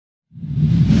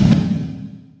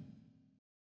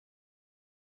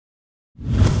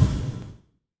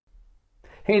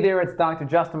Hey there, it's Dr.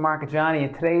 Justin Marchegiani,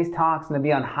 and today's talk is going to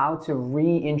be on how to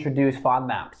reintroduce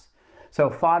FODMAPs.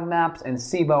 So FODMAPs and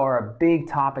SIBO are a big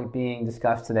topic being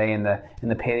discussed today in the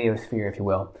paleosphere, if you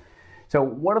will. So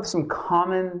what are some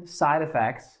common side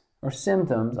effects or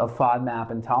symptoms of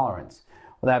FODMAP intolerance?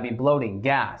 Well, that would be bloating,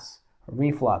 gas,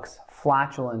 reflux,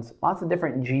 flatulence, lots of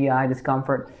different GI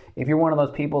discomfort. If you're one of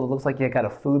those people that looks like you got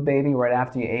a food baby right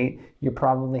after you ate, you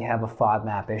probably have a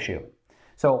FODMAP issue.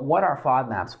 So what are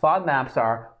FODMAPs? FODMAPs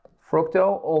are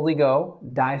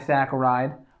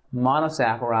fructo-oligo-disaccharide,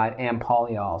 monosaccharide, and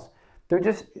polyols. They're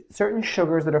just certain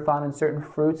sugars that are found in certain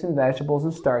fruits and vegetables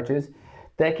and starches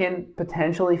that can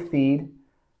potentially feed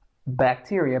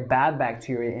bacteria, bad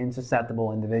bacteria, in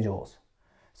susceptible individuals.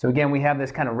 So again, we have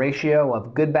this kind of ratio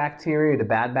of good bacteria to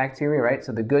bad bacteria, right?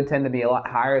 So the good tend to be a lot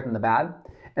higher than the bad.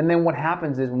 And then what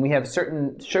happens is when we have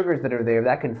certain sugars that are there,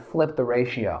 that can flip the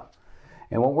ratio.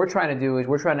 And what we're trying to do is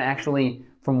we're trying to actually,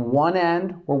 from one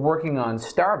end, we're working on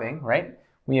starving, right?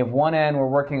 We have one end, we're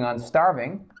working on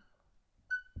starving.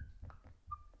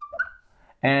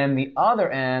 And the other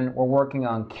end, we're working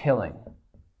on killing.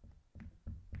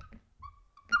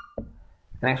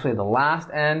 And actually, the last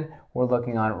end, we're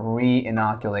looking on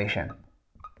re-inoculation.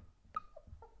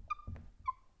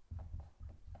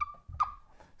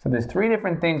 So there's three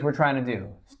different things we're trying to do: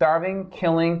 starving,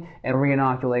 killing, and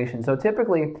re-inoculation. So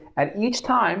typically, at each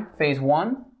time, phase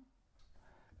 1,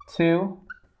 2,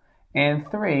 and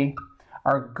 3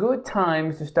 are good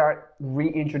times to start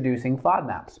reintroducing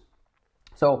FODMAPs.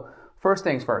 So first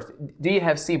things first, do you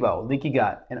have SIBO, leaky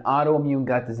gut, an autoimmune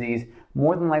gut disease?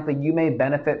 More than likely, you may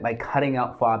benefit by cutting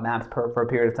out FODMAPs for a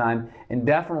period of time, and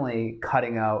definitely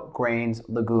cutting out grains,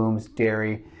 legumes,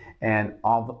 dairy, and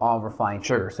all refined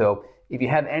sugar. So if you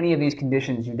have any of these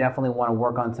conditions, you definitely want to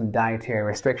work on some dietary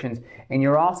restrictions. And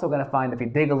you're also going to find, if you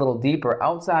dig a little deeper,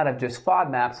 outside of just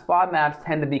FODMAPs, FODMAPs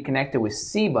tend to be connected with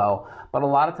SIBO, but a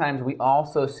lot of times we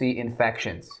also see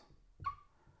infections.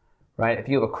 Right? If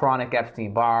you have a chronic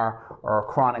Epstein-Barr or a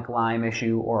chronic Lyme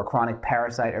issue or a chronic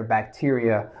parasite or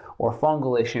bacteria or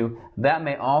fungal issue, that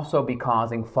may also be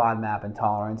causing FODMAP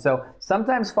intolerance. So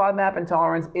sometimes FODMAP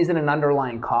intolerance isn't an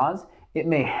underlying cause. It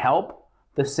may help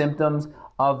the symptoms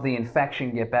of the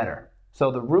infection get better.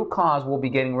 So the root cause will be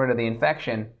getting rid of the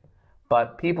infection,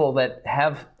 but people that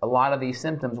have a lot of these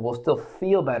symptoms will still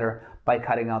feel better by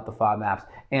cutting out the FODMAPs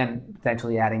and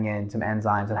potentially adding in some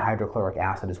enzymes and hydrochloric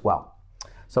acid as well.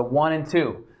 So 1 and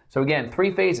 2. So again,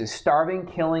 3 phases: starving,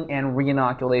 killing, and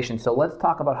re-inoculation. So let's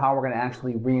talk about how we're going to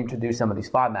actually reintroduce some of these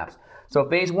FODMAPs. So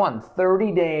phase 1,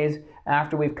 30 days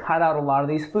after we've cut out a lot of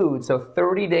these foods, so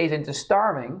 30 days into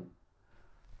starving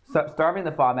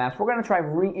the FODMAPs, we're going to try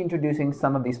reintroducing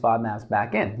some of these FODMAPs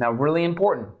back in. Now, really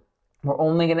important, we're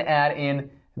only going to add in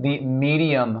the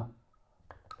medium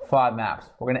FODMAPs.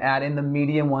 We're going to add in the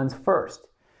medium ones first.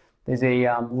 There's a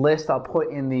list I'll put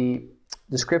in the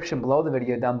description below the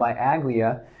video done by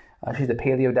Aglia. She's a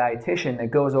paleo dietitian that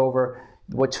goes over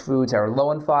which foods are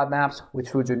low in FODMAPs, which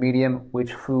foods are medium,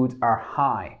 which foods are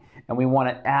high. And we want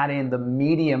to add in the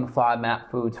medium FODMAP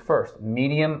foods first.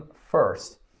 Medium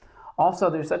first. Also,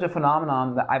 there's such a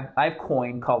phenomenon that I've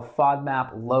coined called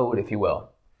FODMAP Load, if you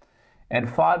will. And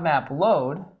FODMAP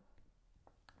Load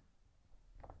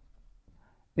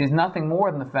is nothing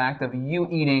more than the fact of you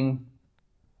eating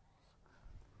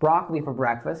broccoli for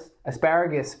breakfast,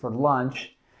 asparagus for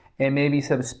lunch, and maybe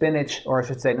some spinach, or I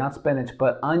should say not spinach,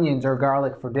 but onions or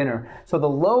garlic for dinner. So the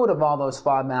load of all those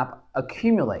FODMAP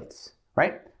accumulates,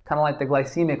 right? Kind of like the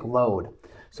glycemic load.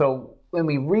 So when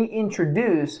we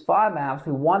reintroduce FODMAPs,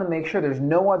 we want to make sure there's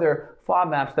no other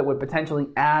FODMAPs that would potentially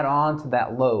add on to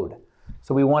that load.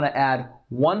 So we want to add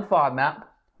one FODMAP,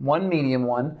 one medium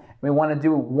one, and we want to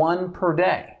do 1 per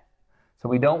day. So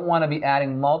we don't want to be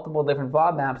adding multiple different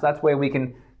FODMAPs. That's where we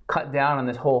can cut down on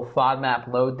this whole FODMAP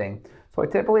load thing. So I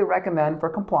typically recommend, for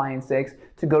compliance sakes,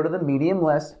 to go to the medium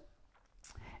list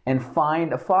and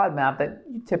find a FODMAP that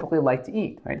you typically like to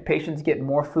eat. Right? Patients get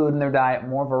more food in their diet,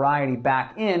 more variety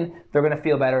back in, they're going to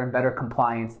feel better and better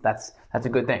compliance. That's a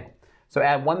good thing. So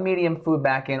add 1 medium food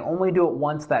back in, only do it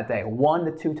once that day, 1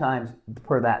 to 2 times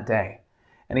per that day.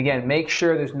 And again, make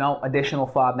sure there's no additional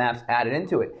FODMAPs added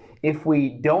into it. If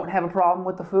we don't have a problem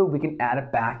with the food, we can add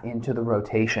it back into the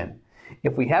rotation.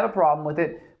 If we have a problem with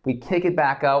it, we kick it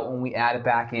back out when we add it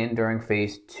back in during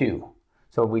phase 2.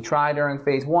 So we try during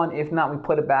phase 1. If not, we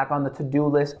put it back on the to-do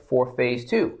list for phase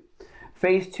 2.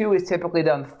 Phase 2 is typically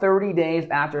done 30 days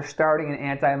after starting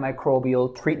an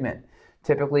antimicrobial treatment.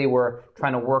 Typically, we're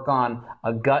trying to work on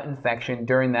a gut infection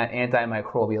during that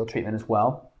antimicrobial treatment as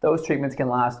well. Those treatments can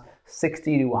last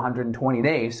 60 to 120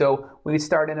 days. So we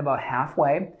start in about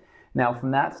halfway. Now,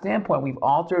 from that standpoint, we've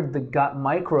altered the gut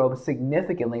microbes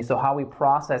significantly, so how we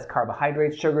process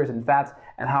carbohydrates, sugars, and fats,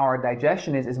 and how our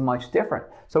digestion is much different.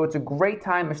 So it's a great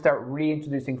time to start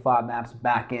reintroducing FODMAPs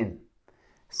back in.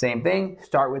 Same thing,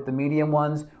 start with the medium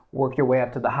ones, work your way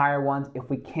up to the higher ones. If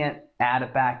we can't add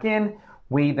it back in,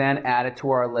 we then add it to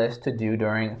our list to do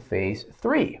during phase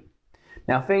 3.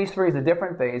 Now, phase 3 is a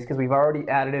different phase because we've already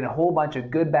added in a whole bunch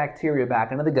of good bacteria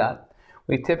back into the gut.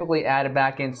 We've typically added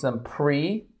back in some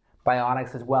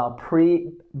prebiotics as well,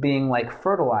 pre being like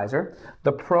fertilizer,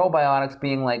 the probiotics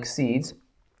being like seeds.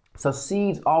 So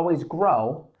seeds always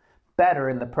grow better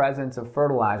in the presence of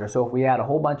fertilizer. So if we add a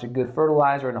whole bunch of good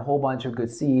fertilizer and a whole bunch of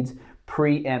good seeds,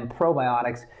 pre and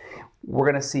probiotics, we're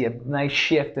going to see a nice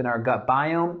shift in our gut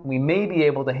biome. We may be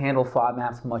able to handle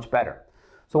FODMAPs much better.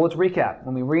 So let's recap.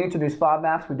 When we reintroduce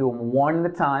FODMAPs, we do them one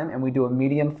at a time, and we do a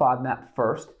medium FODMAP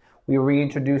first. We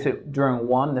reintroduce it during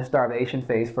the starvation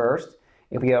phase first.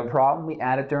 If we have a problem, we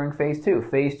add it during phase 2.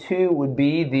 Phase 2 would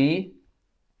be the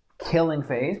killing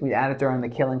phase. We'd add it during the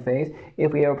killing phase.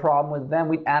 If we have a problem with them,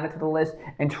 we'd add it to the list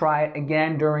and try it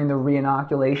again during the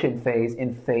reinoculation phase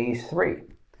in phase 3.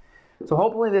 So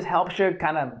hopefully this helps you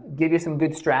kind of give you some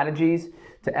good strategies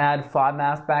to add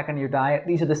FODMAPs back into your diet.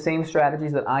 These are the same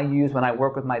strategies that I use when I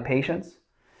work with my patients.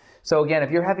 So again, if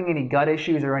you're having any gut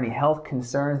issues or any health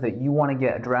concerns that you want to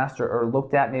get addressed or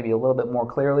looked at maybe a little bit more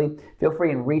clearly, feel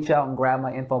free and reach out and grab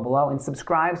my info below and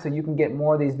subscribe so you can get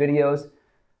more of these videos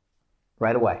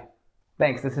right away.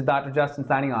 Thanks. This is Dr. Justin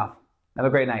signing off. Have a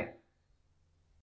great night.